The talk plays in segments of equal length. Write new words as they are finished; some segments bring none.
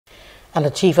And the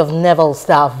Chief of Naval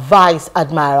Staff, Vice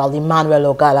Admiral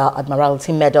Emmanuel Ogalla,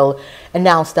 Admiralty Medal,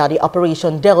 announced that the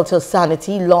Operation Delta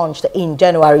Sanity, launched in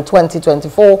January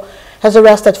 2024, has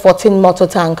arrested 14 motor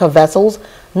tanker vessels,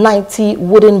 90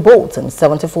 wooden boats, and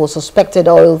 74 suspected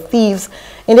oil thieves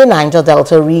in the Niger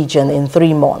Delta region in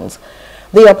 3 months.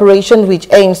 The operation, which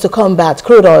aims to combat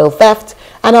crude oil theft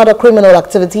and other criminal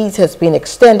activities, has been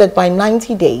extended by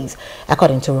 90 days,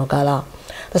 according to Ogalla.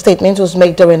 The statement was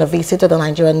made during a visit to the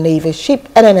Nigerian Navy ship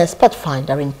NNS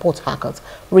Pathfinder in Port Harcourt,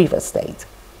 Rivers State.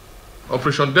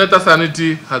 Operation Delta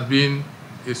Sanity has been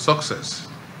a success.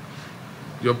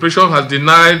 The operation has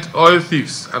denied oil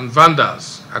thieves and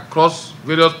vandals across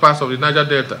various parts of the Niger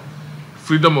Delta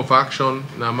freedom of action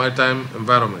in our maritime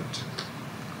environment.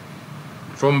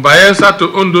 From Bayelsa to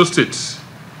Ondo states,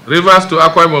 Rivers to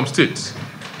Akwa Ibom State,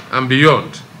 and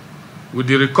beyond, with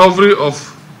the recovery of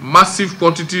massive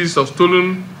quantities of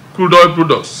stolen crude oil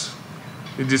products,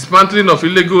 the dismantling of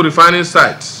illegal refining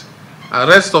sites,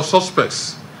 arrest of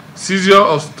suspects, seizure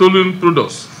of stolen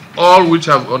products, all which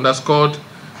have underscored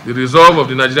the resolve of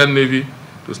the Nigerian Navy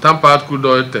to stamp out crude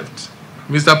oil theft.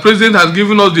 Mr. President has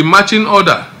given us the marching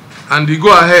order and the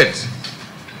go-ahead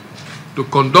to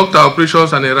conduct our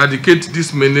operations and eradicate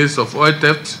this menace of oil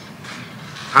theft,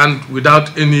 and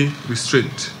without any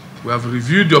restraint. We have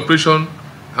reviewed the operation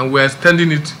and we are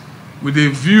extending it with a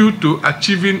view to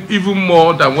achieving even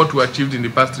more than what we achieved in the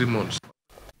past 3 months.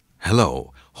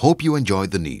 Hello, hope you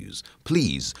enjoyed the news.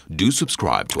 Please do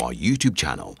subscribe to our YouTube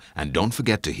channel and don't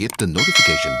forget to hit the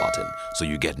notification button so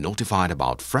you get notified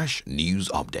about fresh news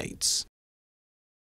updates.